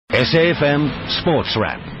SAFM Sports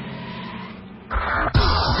Wrap.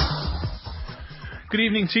 Good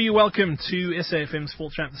evening to you. Welcome to SAFM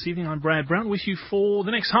Sports Wrap this evening. I'm Brad Brown with you for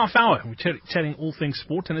the next half hour. We're chatting all things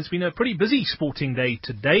sport, and it's been a pretty busy sporting day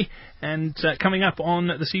today. And coming up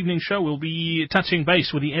on this evening's show, we'll be touching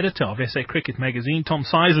base with the editor of SA Cricket magazine, Tom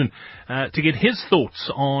Seisen, to get his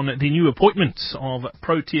thoughts on the new appointments of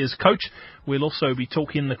Proteas coach. We'll also be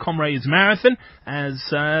talking the Comrades Marathon as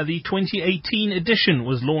the 2018 edition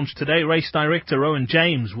was launched today. Race director Rowan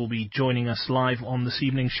James will be joining us live on this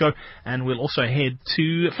evening's show, and we'll also head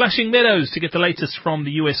to Flushing Meadows to get the latest from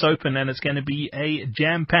the US Open, and it's going to be a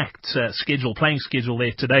jam-packed playing schedule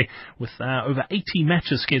there today with over 80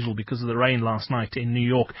 matches scheduled because of the rain last night in New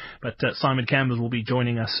York. But Simon Campbell will be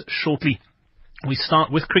joining us shortly. We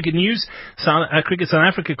start with cricket news. Cricket South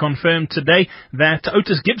Africa confirmed today that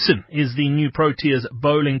Otis Gibson is the new Proteas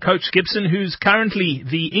bowling coach. Gibson, who's currently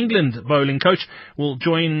the England bowling coach, will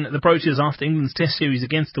join the Proteas after England's Test series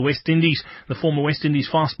against the West Indies. The former West Indies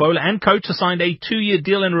fast bowler and coach has signed a 2-year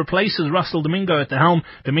deal and replaces Russell Domingo at the helm.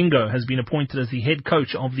 Domingo has been appointed as the head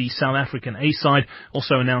coach of the South African A-side.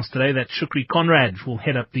 Also announced today that Shukri Conrad will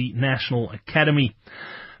head up the National Academy.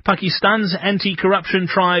 Pakistan's anti-corruption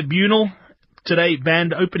tribunal today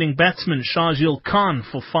banned opening batsman Shahzil Khan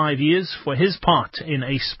for 5 years for his part in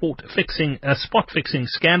a spot fixing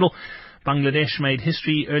scandal. Bangladesh made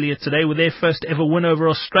history earlier today with their first ever win over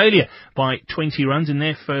Australia by 20 runs in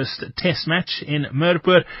their first test match in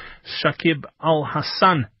Mirpur. Shakib Al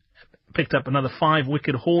Hassan picked up another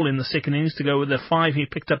 5-wicket haul in the second innings to go with the 5 he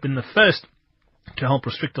picked up in the first, to help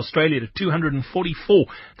restrict Australia to 244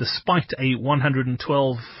 despite a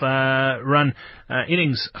 112-run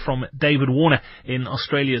innings from David Warner in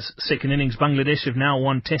Australia's second innings. Bangladesh have now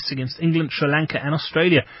won tests against England, Sri Lanka and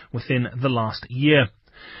Australia within the last year.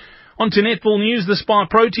 On to netball news. The Spa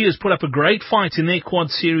Proteas put up a great fight in their Quad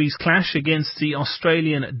Series clash against the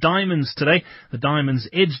Australian Diamonds today. The Diamonds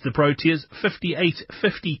edged the Proteas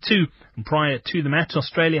 58-52. And prior to the match,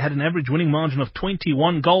 Australia had an average winning margin of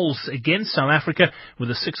 21 goals against South Africa, with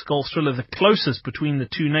a 6-goal thriller the closest between the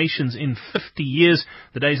two nations in 50 years.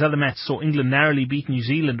 The day's other match saw England narrowly beat New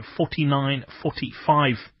Zealand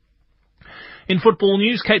 49-45. In football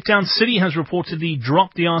news, Cape Town City has reportedly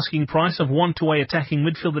dropped the asking price of one-to-way attacking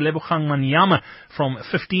midfielder Lebogang Manyama from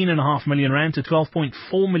 15.5 million rand to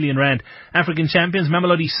 12.4 million rand. African champions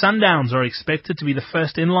Mamelodi Sundowns are expected to be the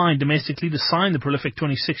first in line domestically to sign the prolific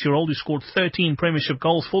 26-year-old who scored 13 premiership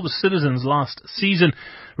goals for the Citizens last season.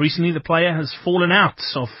 Recently, the player has fallen out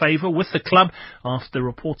of favour with the club after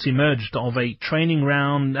reports emerged of a training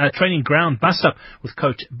ground bust-up with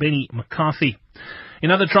coach Benny McCarthy. In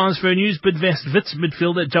other transfer news, Bidvest Wits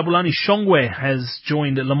midfielder Jabulani Shongwe has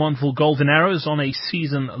joined Lamontville Golden Arrows on a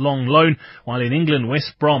season-long loan, while in England,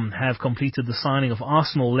 West Brom have completed the signing of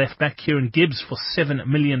Arsenal left-back Kieran Gibbs for £7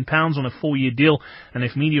 million on a 4-year deal. And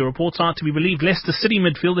if media reports are to be believed, Leicester City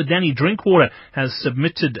midfielder Danny Drinkwater has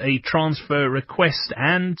submitted a transfer request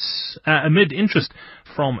and amid interest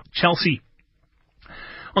from Chelsea.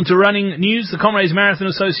 On to running news. The Comrades Marathon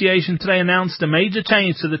Association today announced a major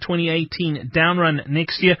change to the 2018 down run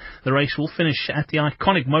next year. The race will finish at the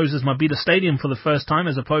iconic Moses Mabhida Stadium for the first time,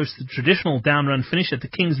 as opposed to the traditional down run finish at the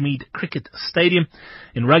Kingsmead Cricket Stadium.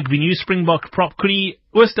 In rugby news, Springbok prop Kuni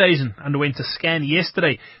Oosthuizen underwent a scan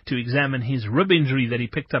yesterday to examine his rib injury that he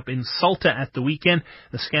picked up in Salter at the weekend.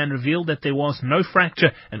 The scan revealed that there was no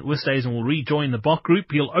fracture, and Oosthuizen will rejoin the Bok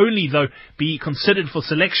group. He'll only, though, be considered for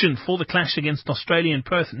selection for the clash against Australia in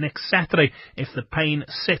Perth next Saturday if the pain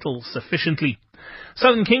settles sufficiently.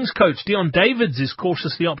 Southern Kings coach Dion Davids is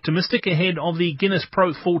cautiously optimistic ahead of the Guinness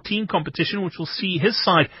Pro 14 competition, which will see his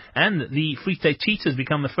side and the Free State Cheetahs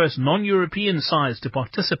become the first non-European sides to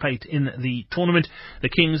participate in the tournament. The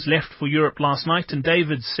Kings left for Europe last night, and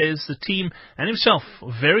Davids says the team and himself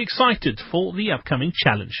are very excited for the upcoming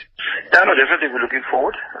challenge. Yeah, no, definitely we're looking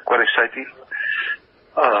forward. Quite exciting.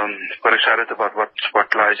 Quite excited about what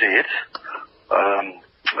lies ahead.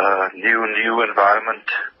 New environment.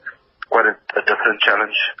 Quite a different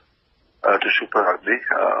challenge to Super Rugby.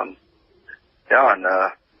 We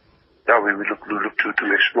look to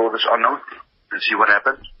explore this unknown and see what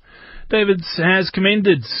happens. Davids has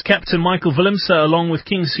commended Captain Michael Willemse along with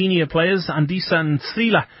King's senior players Andisa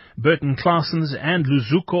Ntsila, Burton Claessens and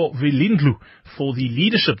Luzuko Vilindlu for the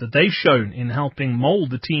leadership that they've shown in helping mould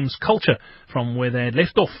the team's culture from where they had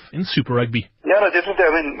left off in Super Rugby. Yeah, no, definitely.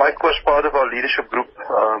 I mean, Mike was part of our leadership group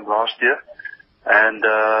last year, and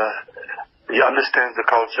he understands the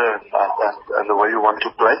culture and the way we want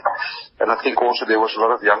to play. And I think also there was a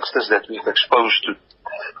lot of youngsters that we've exposed to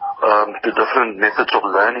different methods of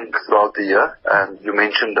learning throughout the year. And you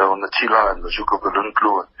mentioned on the Chila and the Zuko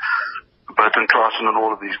Vilindlu, Burton Clarkson and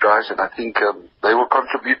all of these guys, and I think they will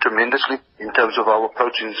contribute tremendously in terms of our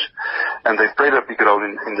approaches, and they've played a big role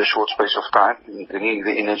in the short space of time, in bringing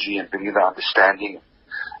the energy and bringing the understanding,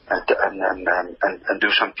 and do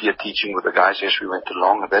some peer teaching with the guys as we went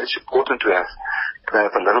along. And that is important to have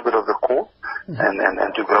a little bit of the core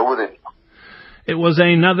and to grow with it. It was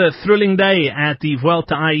another thrilling day at the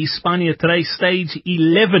Vuelta a España 3 Stage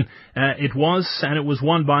 11. It was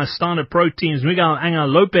won by Astana Pro Teams Miguel Angel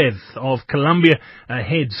Lopez of Colombia,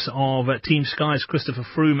 heads of Team Sky's Christopher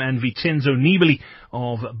Froome and Vincenzo Nibali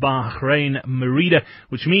of Bahrain Merida,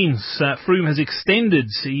 which means Froome has extended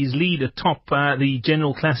his lead atop the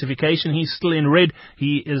general classification. He's still in red.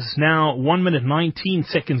 He is now 1 minute 19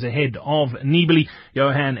 seconds ahead of Nibali.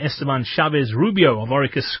 Johan Esteban Chavez Rubio of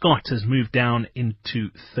Orica Scott has moved down into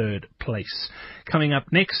third place. Coming up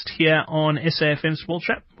next here on SAFM Sports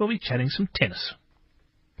Wrap, we'll be chatting some tennis.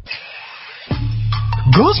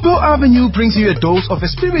 Gospel Avenue brings you a dose of a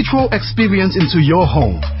spiritual experience into your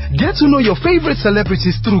home. Get to know your favorite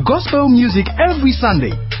celebrities through gospel music every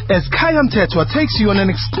Sunday as Kayam Tetwa takes you on an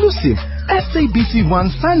exclusive SABC One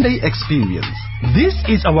Sunday experience. This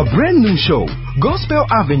is our brand new show, Gospel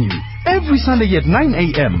Avenue, every Sunday at 9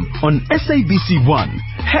 a.m. on SABC One.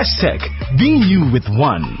 Hashtag Being You with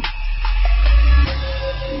One.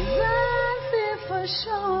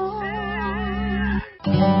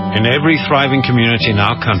 In every thriving community in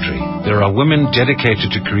our country, there are women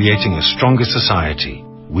dedicated to creating a stronger society.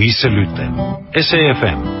 We salute them.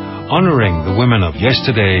 SAFM, honoring the women of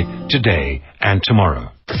yesterday, today, and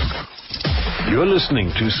tomorrow. You're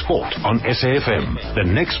listening to Sport on SAFM, the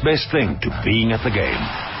next best thing to being at the game.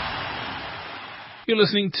 You're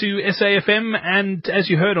listening to SAFM, and as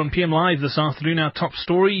you heard on PM Live this afternoon, our top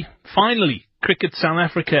story, finally, Cricket South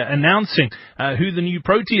Africa announcing who the new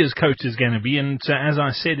Proteas coach is going to be. And as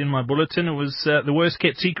I said in my bulletin, it was the worst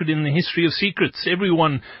kept secret in the history of secrets.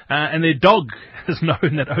 Everyone and their dog has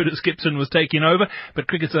known that Otis Gibson was taking over, but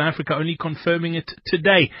Cricket South Africa only confirming it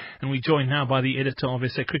today. And we're joined now by the editor of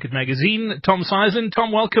SA Cricket Magazine, Tom Seisland.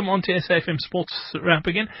 Tom, welcome onto SAFM Sports Wrap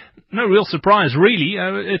again. No real surprise, really.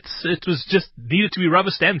 It was just needed to be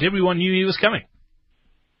rubber stamped. Everyone knew he was coming.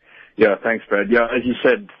 Yeah, thanks, Brad. Yeah, as you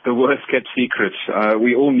said, the worst kept secret.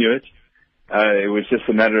 We all knew it. It was just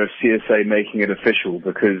a matter of CSA making it official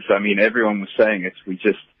because, I mean, everyone was saying it. We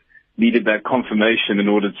just needed that confirmation in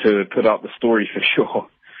order to put out the story for sure.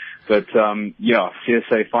 But, yeah,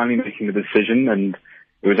 CSA finally making the decision, and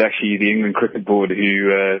it was actually the England Cricket Board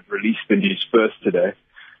who released the news first today.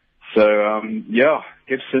 So, yeah,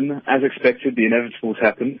 Gibson, as expected, the inevitable has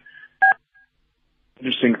happened.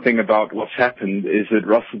 Interesting thing about what's happened is that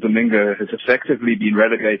Russell Domingo has effectively been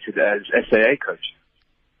relegated as SAA coach.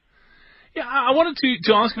 Yeah, I wanted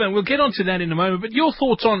to ask about, we'll get onto that in a moment, but your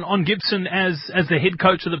thoughts on Gibson as the head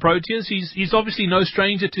coach of the Proteas. He's obviously no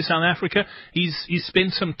stranger to South Africa. He's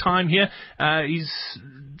spent some time here. He's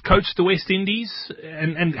coached the West Indies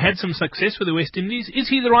and had some success with the West Indies. Is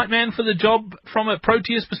he the right man for the job from a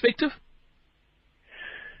Proteas perspective?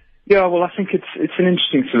 Yeah, well, I think it's an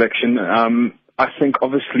interesting selection. I think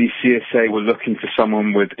obviously CSA were looking for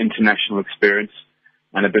someone with international experience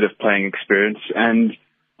and a bit of playing experience. And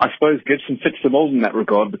I suppose Gibson fits the mold in that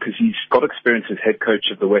regard because he's got experience as head coach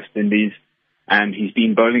of the West Indies and he's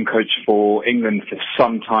been bowling coach for England for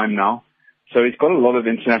some time now. So he's got a lot of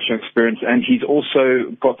international experience and he's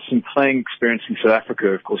also got some playing experience in South Africa.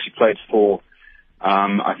 Of course, he played for,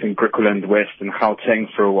 I think, Griqualand West and Gauteng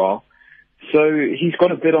for a while. So he's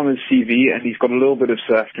got a bit on his CV and he's got a little bit of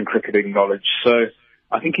South African cricketing knowledge. So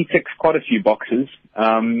I think he ticks quite a few boxes.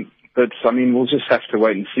 But, I mean, we'll just have to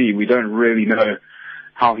wait and see. We don't really know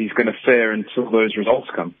how he's going to fare until those results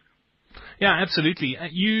come. Yeah, absolutely.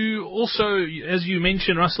 You also, as you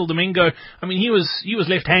mentioned, Russell Domingo, I mean, he was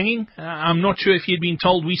left hanging. I'm not sure if he had been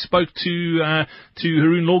told. We spoke to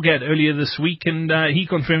Haroon Lorgat earlier this week, and he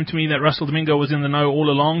confirmed to me that Russell Domingo was in the know all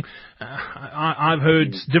along. I've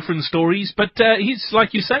heard different stories, but he's,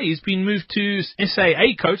 like you say, he's been moved to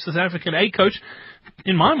SAA coach, the South African A coach.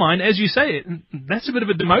 In my mind, as you say, that's a bit of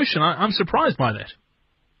a demotion. I'm surprised by that.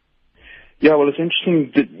 Yeah, well, it's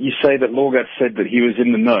interesting that you say that Lorgat said that he was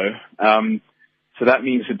in the know. So that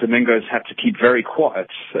means that Domingo's had to keep very quiet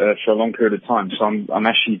for a long period of time. So I'm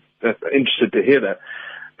actually interested to hear that.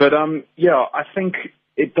 But yeah, I think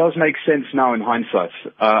it does make sense now in hindsight.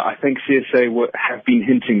 I think CSA have been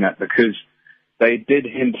hinting that because they did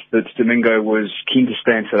hint that Domingo was keen to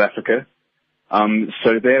stay in South Africa.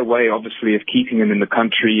 So their way, obviously, of keeping him in the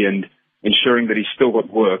country and ensuring that he's still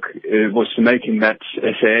got work was to make him that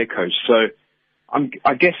SAA coach. So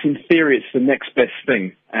I guess in theory it's the next best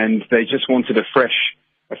thing, and they just wanted a fresh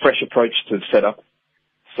approach to the setup.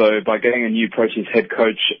 So by getting a new Proteas head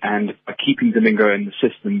coach and by keeping Domingo in the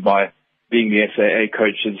system by being the SAA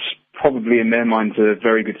coach is probably in their minds a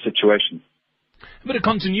very good situation. A bit of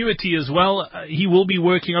continuity as well. He will be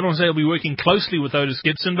working, I don't want to say he'll be working closely with Otis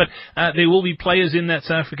Gibson, but there will be players in that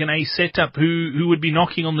South African A setup who would be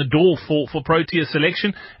knocking on the door for Protea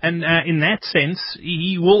selection. And in that sense,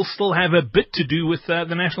 he will still have a bit to do with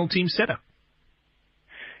the national team setup.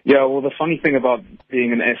 Yeah, well, the funny thing about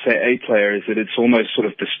being an SAA player is that it's almost sort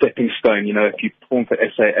of the stepping stone. You know, if you perform for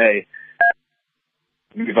SAA,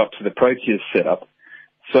 move up to the Proteas setup.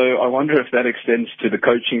 So I wonder if that extends to the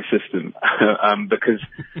coaching system, because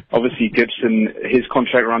obviously Gibson, his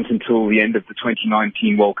contract runs until the end of the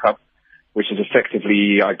 2019 World Cup, which is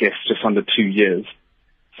effectively, I guess, just under 2 years.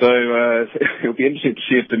 So it'll be interesting to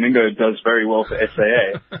see if Domingo does very well for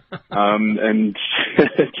SAA, and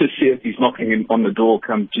to see if he's knocking on the door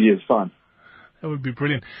come 2 years' time. That would be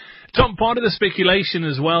brilliant. Tom, part of the speculation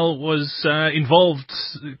as well was involved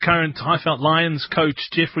current Highveld Lions coach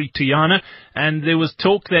Jeffrey Tuyana, and there was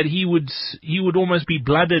talk that he would almost be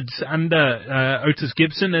blooded under Otis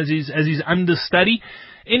Gibson as his understudy.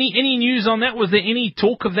 Any news on that? Was there any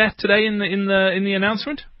talk of that today in the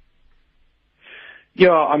announcement?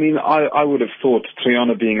 Yeah, I mean, I would have thought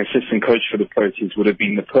Tuyana being assistant coach for the Proteas would have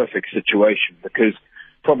been the perfect situation, because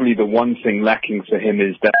probably the one thing lacking for him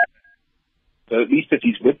is that. So at least if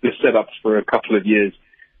he's with the setups for a couple of years,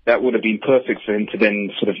 that would have been perfect for him to then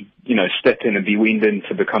sort of, step in and be weaned in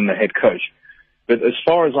to become the head coach. But as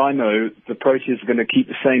far as I know, the Proteas are going to keep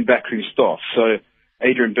the same backroom staff. So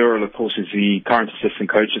Adrian Burrell, of course, is the current assistant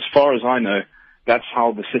coach. As far as I know, that's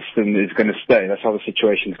how the system is going to stay. That's how the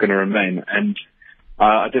situation is going to remain. And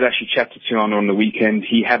I did actually chat to Tuyana on the weekend.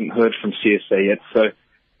 He hadn't heard from CSA yet, so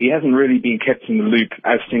he hasn't really been kept in the loop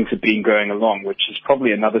as things have been going along, which is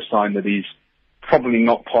probably another sign that he's probably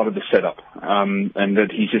not part of the setup, and that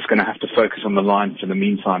he's just going to have to focus on the line for the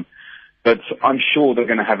meantime. But I'm sure they're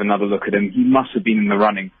going to have another look at him. He must have been in the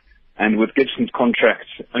running. And with Gibson's contract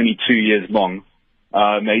only 2 years long,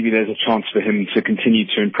 maybe there's a chance for him to continue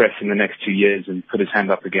to impress in the next 2 years and put his hand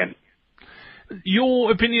up again.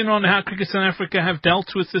 Your opinion on how Cricket South Africa have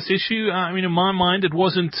dealt with this issue? I mean, in my mind, it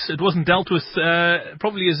wasn't dealt with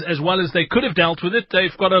probably as well as they could have dealt with it.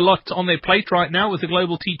 They've got a lot on their plate right now with the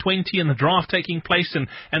global T20 and the draft taking place and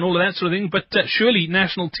all of that sort of thing. But surely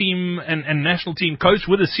national team and national team coach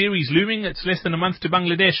with a series looming, it's less than a month to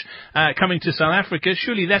Bangladesh coming to South Africa.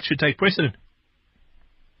 Surely that should take precedent.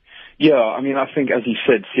 Yeah, I mean, I think, as you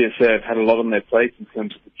said, CSA have had a lot on their plate in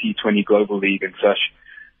terms of the T20 Global League and such.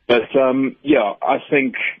 But,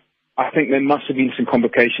 I think there must have been some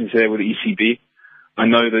complications there with the ECB. I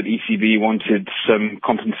know that ECB wanted some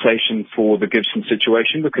compensation for the Gibson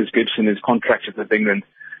situation because Gibson is contracted with England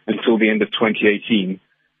until the end of 2018.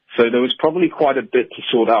 So there was probably quite a bit to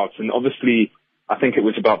sort out. And obviously, I think it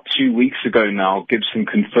was about 2 weeks ago now, Gibson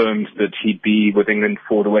confirmed that he'd be with England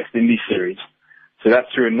for the West Indies series. So that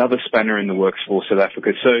threw another spanner in the works for South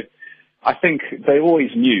Africa. So I think they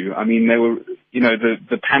always knew. I mean, they were,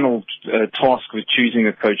 the panel tasked with choosing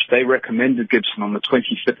a coach, they recommended Gibson on the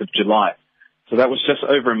 25th of July. So that was just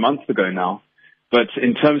over a month ago now. But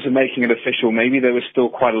in terms of making it official, maybe there was still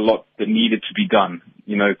quite a lot that needed to be done.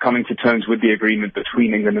 Coming to terms with the agreement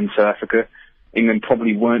between England and South Africa. England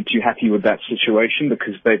probably weren't too happy with that situation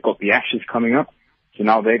because they've got the Ashes coming up. So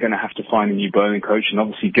now they're going to have to find a new bowling coach. And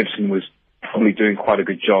obviously Gibson was probably doing quite a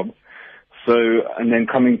good job. So, and then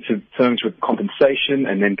coming to terms with compensation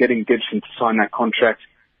and then getting Gibson to sign that contract,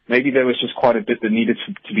 maybe there was just quite a bit that needed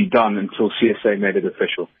to be done until CSA made it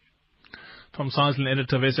official. Tom Seisland,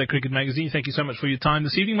 editor of SA Cricket Magazine, thank you so much for your time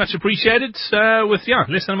this evening. Much appreciated. With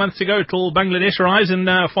less than a month to go till Bangladesh rise and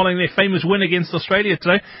following their famous win against Australia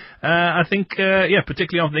today, I think,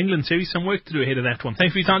 particularly after the England series, some work to do ahead of that one.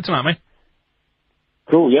 Thanks for your time tonight, mate.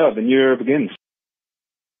 Cool, the new era begins.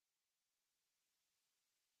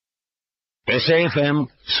 SAFM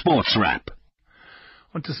Sports Wrap.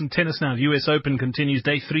 On to some tennis now. The US Open continues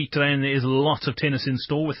day 3 today, and there is lots of tennis in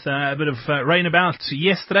store with a bit of rain about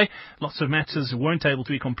yesterday. Lots of matches weren't able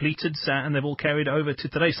to be completed, and they've all carried over to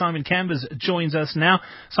today. Simon Cambers joins us now.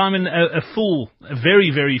 Simon, a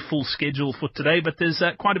very, very full schedule for today, but there's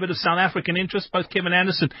quite a bit of South African interest. Both Kevin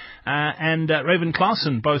Anderson and Raven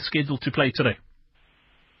Klaasen both scheduled to play today.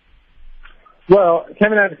 Well,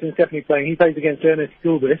 Kevin Anderson's definitely playing. He plays against Ernest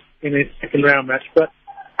Gulbis in his second round match, but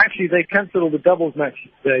actually they cancelled all the doubles matches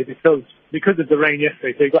today because of the rain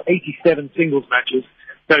yesterday. So you've got 87 singles matches.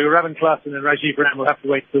 So Raven Klaasen and Rajiv Ram will have to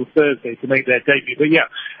wait till Thursday to make their debut. But yeah,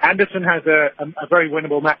 Anderson has a very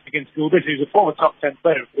winnable match against Gulbis, who's a former top 10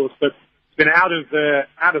 player, of course, but been out of the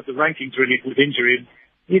rankings really with injury. And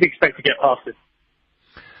you'd expect to get past it.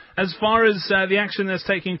 as far as the action that's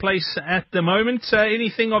taking place at the moment,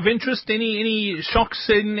 anything of interest? Any shocks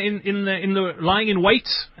in the lying in wait,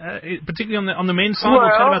 particularly on the men's side? We'll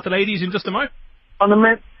chat about the ladies in just a moment. On the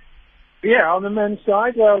men's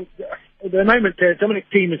side, well, at the moment, Dominic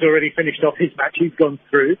Thiem has already finished off his match. He's gone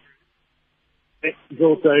through. He's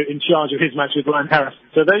also in charge of his match with Ryan Harrison.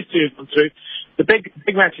 So those two have gone through. The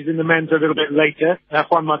big matches in the men's are a little bit later.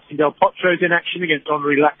 Juan Martin Del Potro's in action against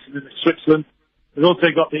Henri Laxon in Switzerland. We've also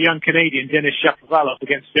got the young Canadian Denis Shapovalov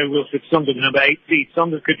against Jo-Wilfried Tsonga, the number 8 seed.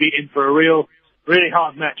 Tsonga could be in for a really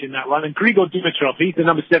hard match in that one. And Grigor Dimitrov, he's the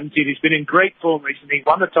number 7 seed. He's been in great form recently. He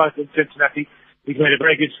won the title in Cincinnati. He's made a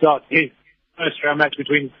very good start to his first round match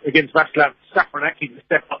against Václav Safranak. He's a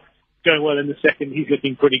step up, going well in the second. He's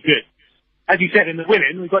looking pretty good. As you said, in the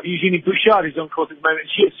women, we've got Eugenie Bouchard, who's on court at the moment.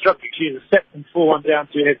 She is struggling. She is a set and 4-1 down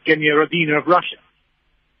to Evgenia Rodina of Russia.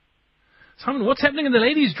 Simon, what's happening in the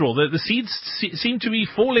ladies' draw? The seeds seem to be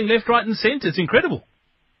falling left, right and centre. It's incredible.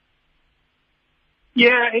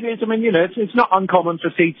 Yeah, it is. I mean, it's not uncommon for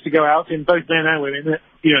seeds to go out in both men and women.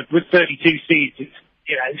 With 32 seeds,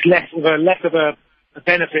 it's less of a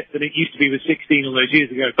benefit than it used to be with 16 all those years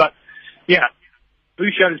ago. But, yeah,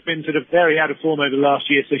 Bouchard has been sort of very out of form over the last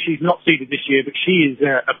year, so she's not seeded this year, but she is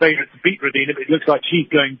a favourite to beat Rodina, but it looks like she's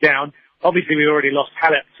going down. Obviously, we already lost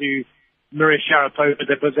Halep to Maria Sharapova,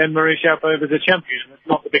 but then Maria Sharapova is a champion, and that's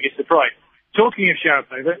not the biggest surprise. Talking of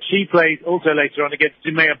Sharapova, she plays also later on against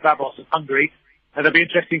Timea Babos of Hungary, and it'll be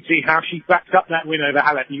interesting to see how she backs up that win over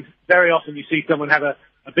Halep. Very often you see someone have a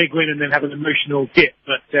big win and then have an emotional dip,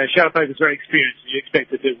 but Sharapova is very experienced, and you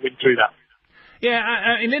expect her to win through that. Yeah,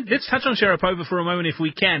 and let's touch on Sharapova for a moment if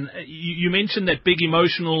we can. You mentioned that big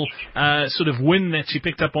emotional sort of win that she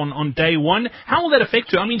picked up on day one. How will that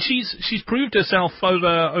affect her? I mean, she's proved herself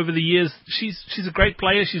over the years. She's a great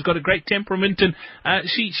player. She's got a great temperament, and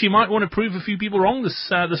she might want to prove a few people wrong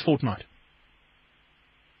this fortnight.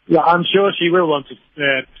 Yeah, I'm sure she will want to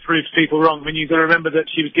prove people wrong. I mean, you've got to remember that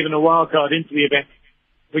she was given a wild card into the event,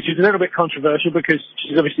 which is a little bit controversial because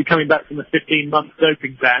she's obviously coming back from a 15-month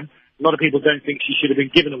doping ban. A lot of people don't think she should have been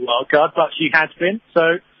given a wild card, but she has been.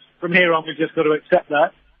 So from here on, we've just got to accept that.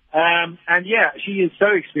 And yeah, she is so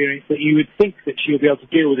experienced that you would think that she'll be able to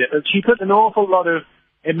deal with it. But she put an awful lot of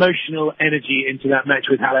emotional energy into that match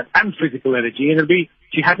with Halep and physical energy. And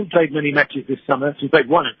she hasn't played many matches this summer. She's played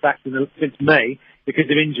one, in fact, since May because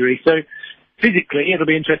of injury. So physically, it'll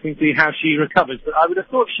be interesting to see how she recovers. But I would have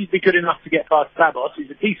thought she'd be good enough to get past Babos. She's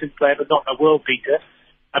a decent player, but not a world beater.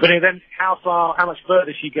 But then how much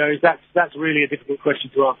further she goes, that's really a difficult question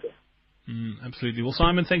to answer. Absolutely. Well,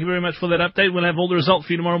 Simon, thank you very much for that update. We'll have all the results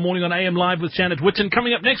for you tomorrow morning on AM Live with Janet Witten.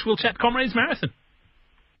 Coming up next, we'll chat Comrades Marathon.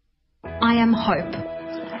 I am hope.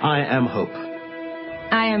 I am hope.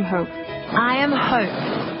 I am hope. I am hope.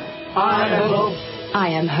 I am hope. I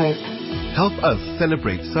am hope. Help us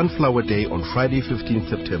celebrate Sunflower Day on Friday, 15th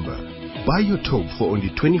September. Buy your taupe for only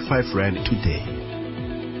 25 Rand today.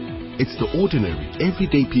 It's the ordinary,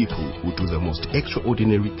 everyday people who do the most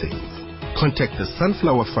extraordinary things. Contact the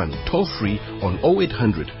Sunflower Fund toll-free on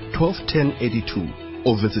 0800 1210 82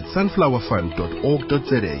 or visit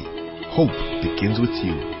sunflowerfund.org.za. Hope begins with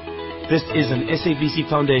you. This is an SABC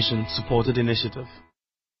Foundation supported initiative.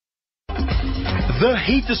 The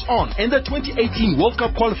heat is on in the 2018 World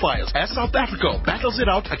Cup qualifiers as South Africa battles it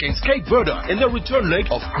out against Cape Verde in the return leg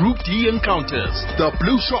of Group D encounters. The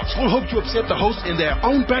Blue Shots will hope to upset the hosts in their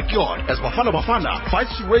own backyard as Bafana Bafana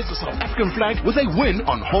fights to raise the South African flag with a win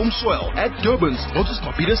on home soil at Durban's Lotus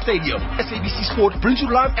Mabhida Stadium. SABC Sport brings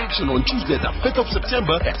you live action on Tuesday the 5th of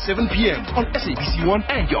September at 7 p.m. on SABC 1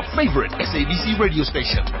 and your favorite SABC radio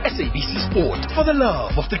station. SABC Sport, for the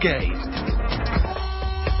love of the game.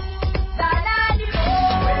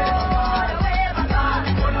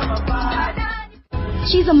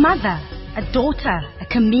 She's a mother, a daughter, a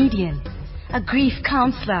comedian, a grief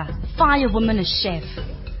counselor, firewoman, a chef,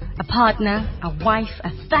 a partner, a wife, a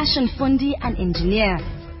fashion fundi, an engineer,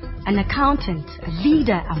 an accountant, a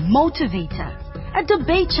leader, a motivator, a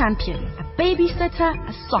debate champion, a babysitter,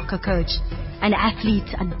 a soccer coach, an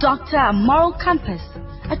athlete, a doctor, a moral compass,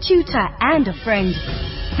 a tutor, and a friend.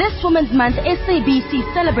 This Women's Month,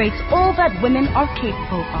 SABC celebrates all that women are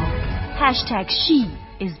capable of. #She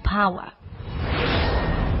is Power.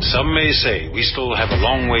 Some may say we still have a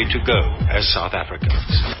long way to go as South Africans,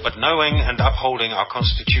 but knowing and upholding our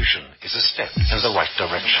Constitution is a step in the right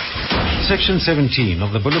direction. Section 17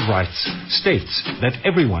 of the Bill of Rights states that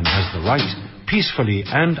everyone has the right, peacefully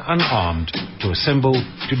and unarmed, to assemble,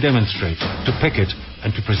 to demonstrate, to picket, and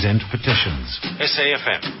to present petitions.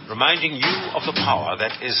 SAFM, reminding you of the power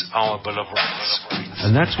that is our Bill of Rights.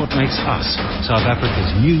 And that's what makes us South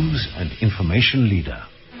Africa's news and information leader.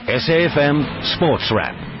 SAFM Sports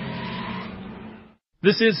Wrap.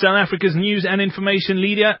 This is South Africa's news and information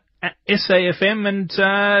leader at SAFM, and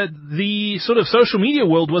the sort of social media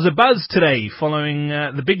world was abuzz today following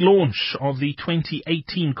the big launch of the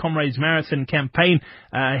 2018 Comrades Marathon campaign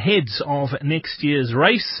ahead of next year's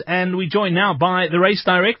race. And we're joined now by the race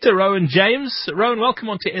director, Rowan James. Rowan, welcome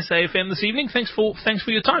on to SAFM this evening. Thanks for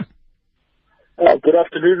your time. Good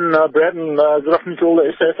afternoon, Brad, and good afternoon to all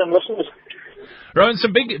the SAFM listeners. Rowan,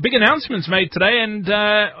 some big announcements made today, and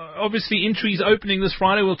obviously entries opening this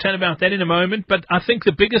Friday. We'll chat about that in a moment. But I think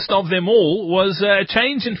the biggest of them all was a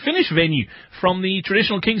change in finish venue from the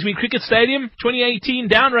traditional Kingsmead Cricket Stadium, 2018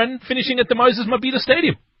 down run, finishing at the Moses Mabhida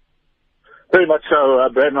Stadium. Very much so,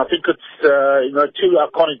 Brad. And I think it's two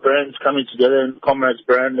iconic brands coming together, in Comrades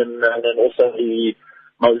brand and also the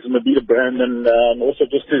Moses Mabhida brand, and also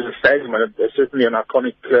just as a stadium, and it's certainly an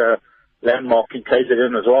iconic landmark in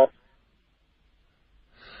KZN as well.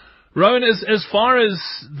 Rowan, as far as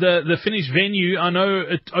the finished venue, I know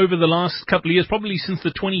over the last couple of years, probably since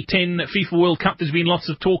the 2010 FIFA World Cup, there's been lots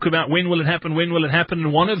of talk about when will it happen,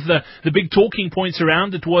 and one of the big talking points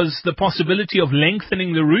around it was the possibility of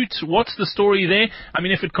lengthening the route. What's the story there? I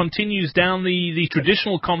mean, if it continues down the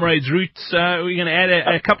traditional Comrades route, we're going to add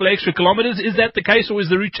a couple of extra kilometres. Is that the case, or is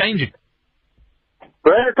the route changing?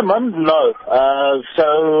 Well, at the moment, no.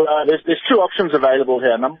 There's two options available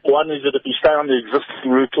here. Number one is that if you stay on the existing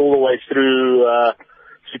route all the way through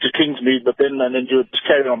to Kingsmead, and then you just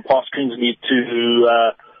carry on past Kingsmead to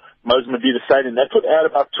Moses Mabhida Stadium, that would add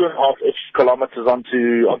about 2.5 extra kilometres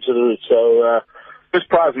onto the route. So this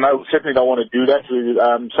prize, no, we certainly don't want to do that.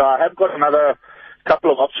 So I have got another couple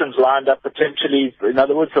of options lined up potentially. In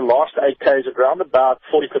other words, the last 8Ks at around about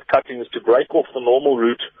 45th cutting is to break off the normal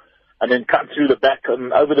route and then come through the back and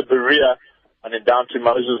over the Berea and then down to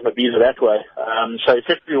Moses Mabhida that way. So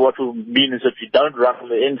effectively what will mean is if you don't run on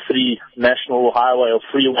the N3 national highway or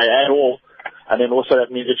freeway at all, and then also that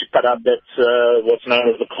means that you cut out that what's known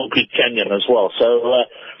as the Concrete Canyon as well. So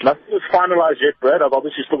nothing is finalized yet, Brad. I've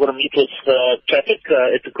obviously still got to meet with traffic,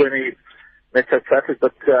 eThekwini Metro Traffic,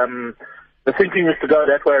 but the thinking is to go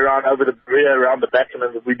that way around over the Berea, around the back, and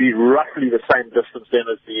it would be roughly the same distance then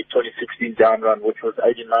as the 2016 down run, which was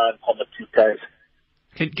 89.2 Ks.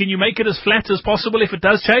 Can you make it as flat as possible if it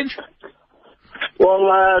does change? Well,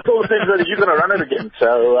 it all depends whether you're going to run it again.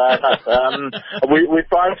 So we're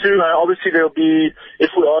trying to. Obviously, there'll be, if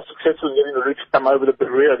we are successful in getting the route to come over the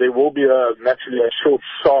Berea, there will be naturally a short,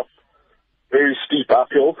 sharp, very steep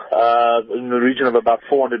uphill in the region of about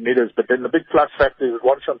 400 meters. But then the big plus factor is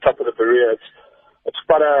once on top of the Berea, it's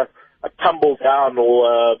quite a tumble down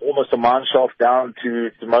or almost a mine shaft down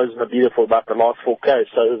to Moses Mabhida for about the last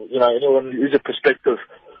 4K. So, anyone who's a prospective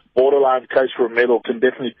borderline case for a medal can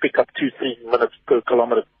definitely pick up 2-3 minutes per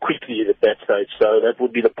kilometre quickly at that stage. So that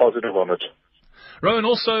would be the positive on it. Rowan,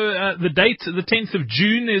 also the date, the 10th of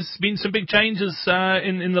June, has been some big changes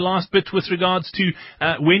in the last bit with regards to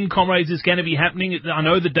when Comrades is going to be happening. I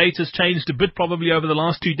know the date has changed a bit probably over the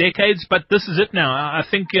last 2 decades, but this is it now. I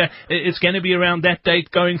think it's going to be around that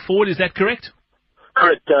date going forward. Is that correct?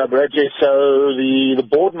 Correct, Brad. Yes. So the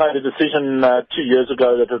board made a decision 2 years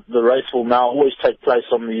ago that the race will now always take place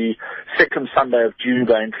on the second Sunday of June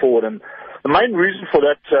going forward. And the main reason for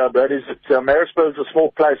that, Brad, is that Maritzburg is a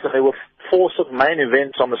small place and there were 4 sort of main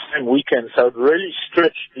events on the same weekend. So it really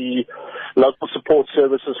stretched the local support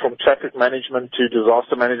services from traffic management to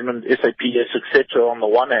disaster management, SAPS, etc. on the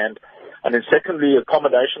one hand. And then secondly,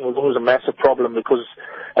 accommodation was always a massive problem because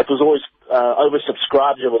it was always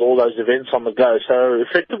oversubscribed with all those events on the go. So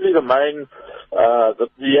effectively the main,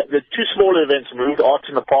 the 2 smaller events moved, Arts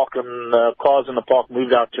in the Park and Cars in the Park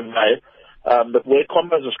moved out to May. But where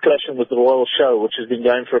Comrades was clashing with the Royal Show, which has been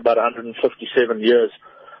going for about 157 years.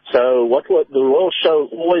 So what the Royal Show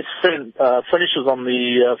always finishes on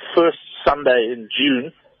the first Sunday in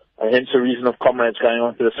June, hence the reason of Comrades going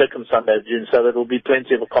on to the second Sunday of June, so there will be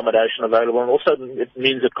plenty of accommodation available. And also it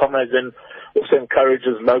means that Comrades then also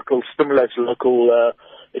stimulates local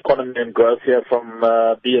economy and growth here from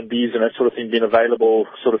B&Bs and that sort of thing being available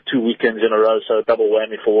sort of 2 weekends in a row, so a double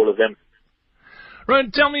whammy for all of them.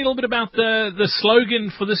 Rowan, tell me a little bit about the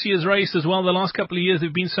slogan for this year's race as well. The last couple of years there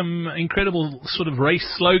have been some incredible sort of race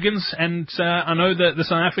slogans, and I know that the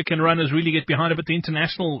South African runners really get behind it, but the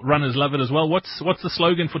international runners love it as well. What's the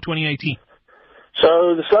slogan for 2018?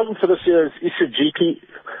 So the slogan for this year is Isijiki,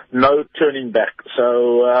 no turning back.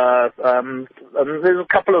 So there's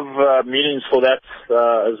a couple of meanings for that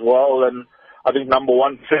as well, and I think number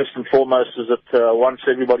one, first and foremost, is that once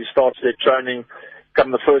everybody starts their training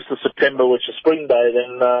come the 1st of September, which is Spring Day,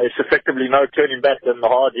 then it's effectively no turning back. Then the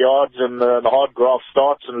hard yards and the hard graft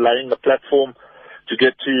starts and laying the platform to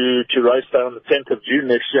get to race day on the 10th of June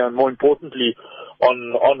next year, and more importantly,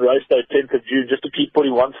 on race day 10th of June, just to keep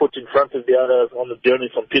putting one foot in front of the other on the journey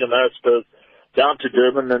from Pietermaritzburg down to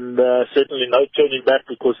Durban, and certainly no turning back,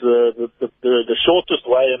 because the shortest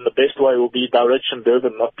way and the best way will be direction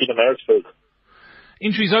Durban, not Pietermaritzburg.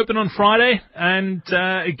 Entries open on Friday, and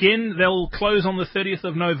again, they'll close on the 30th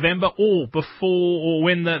of November, or before or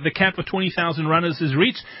when the cap of 20,000 runners is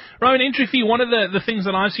reached. Rowan, entry fee, one of the things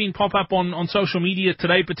that I've seen pop up on social media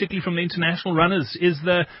today, particularly from the international runners, is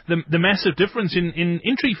the massive difference in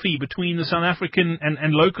entry fee between the South African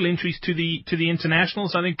and local entries to the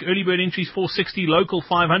internationals. I think early bird entries $460, local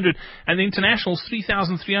 $500, and the internationals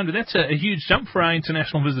 $3,300. That's a huge jump for our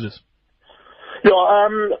international visitors. Yeah,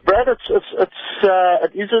 Brad, it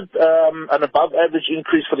is an above average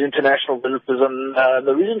increase for the international visitors, and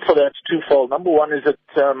the reason for that is twofold. Number one is that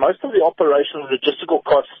most of the operational and logistical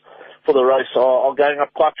costs for the race are going up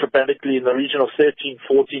quite dramatically in the region of 13,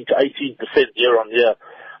 14 to 18% year on year.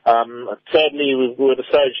 Sadly, we're at a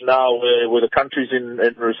stage now where the country's in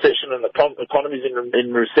recession and the economy's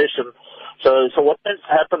in recession. So what tends to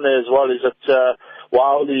happen there as well is that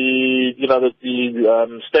while the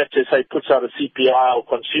Stats SA puts out a CPI or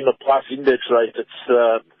consumer price index rate, it's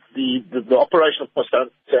the operational costs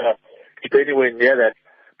don't keep anywhere near that.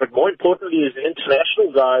 But more importantly is the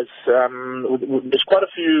international guys. There's quite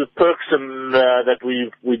a few perks that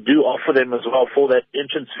we do offer them as well for that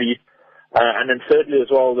entrance fee. And then thirdly as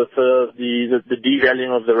well, the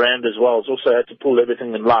devaluing of the rand as well has also had to pull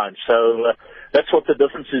everything in line. So that's what the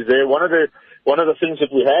difference is there. One of the things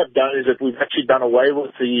that we have done is that we've actually done away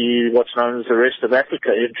with what's known as the Rest of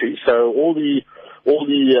Africa entry. So all the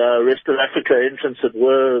Rest of Africa entrants that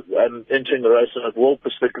were entering the race and that will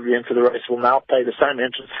prospectively enter the race will now pay the same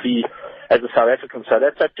entrance fee as the South Africans. So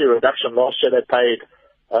that's actually a reduction. Last year they paid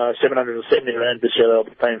 770 rand, this year they'll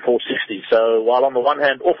be paying 460. So while on the one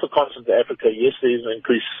hand, off the continent of Africa, yes, there is an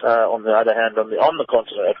increase. On the other hand, on the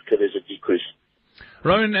continent of Africa, there's a decrease.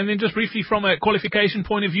 Rowan, and then just briefly from a qualification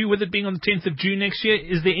point of view, with it being on the 10th of June next year,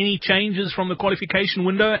 is there any changes from the qualification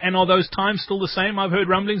window, and are those times still the same? I've heard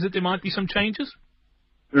rumblings that there might be some changes.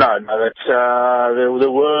 No, that's there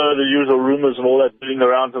were the usual rumours and all that doing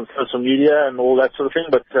around on social media and all that sort of thing,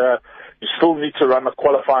 but you still need to run a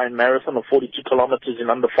qualifying marathon of 42 kilometres in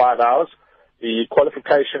under 5 hours. The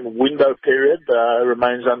qualification window period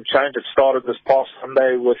remains unchanged. It started this past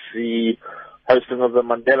Sunday with the hosting of the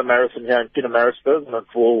Mandela Marathon here in Pietermaritzburg, and it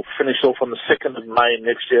will finish off on the 2nd of May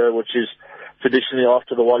next year, which is traditionally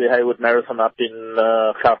after the Wally Hayward Marathon up in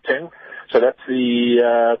Gauteng. So that's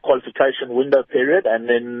the qualification window period, and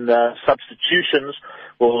then substitutions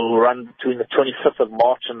will run between the 25th of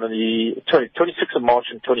March and the 26th of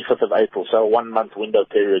March and 25th of April, so a 1 month window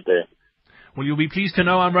period there. Well, you'll be pleased to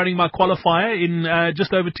know I'm running my qualifier in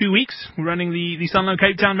just over 2 weeks. We're running the Sanlam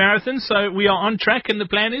Cape Town Marathon, so we are on track, and the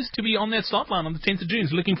plan is to be on that start line on the 10th of June.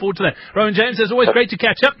 So looking forward to that. Rowan James, as always, great to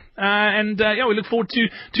catch up, and we look forward to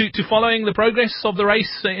following the progress of the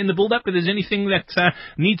race in the build-up. If there's anything that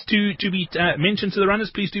needs to be mentioned to the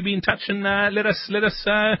runners, please do be in touch and let us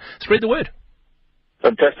spread the word.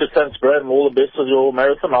 Fantastic, thanks, Brad, and all the best of your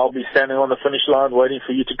marathon. I'll be standing on the finish line waiting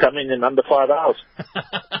for you to come in under 5 hours.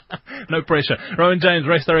 No pressure. Rowan James,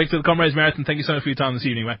 race director of the Comrades Marathon, thank you so much for your time this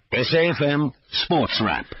evening, mate. SAFM Sports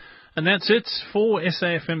Wrap. And that's it for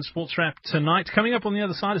SAFM Sports Wrap tonight. Coming up on the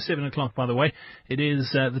other side of 7 o'clock, by the way, it is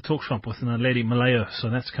the Talk Shop with Naledi Malayo. So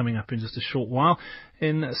that's coming up in just a short while.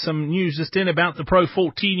 In some news just in about the Pro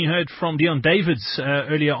 14, you heard from Dion Davids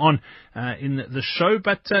earlier on in the show.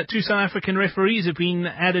 But 2 South African referees have been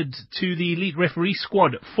added to the elite referee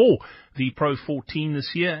squad for the Pro 14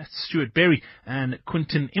 this year. Stuart Berry and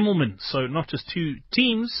Quinton Immelman. So not just 2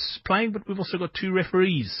 teams playing, but we've also got 2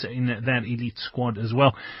 referees in that elite squad as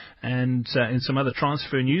well. And in some other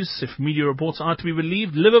transfer news, if media reports are to be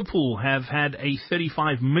believed, Liverpool have had a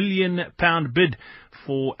 £35 million bid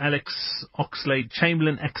for Alex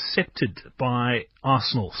Oxlade-Chamberlain accepted by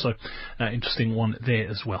Arsenal. So interesting one there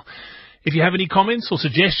as well. If you have any comments or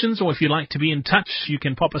suggestions, or if you'd like to be in touch, you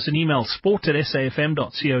can pop us an email,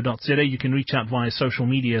 sport@safm.co.za. You can reach out via social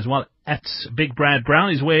media as well. At Big Brad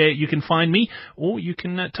Brown is where you can find me, or you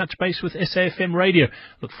can touch base with SAFM Radio.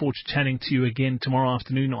 Look forward to chatting to you again tomorrow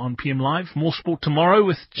afternoon on PM Live. More sport tomorrow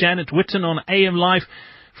with Janet Witten on AM Live.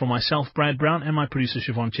 For myself, Brad Brown, and my producer,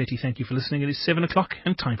 Siobhan Chetty, thank you for listening. It is 7 o'clock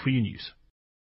and time for your news.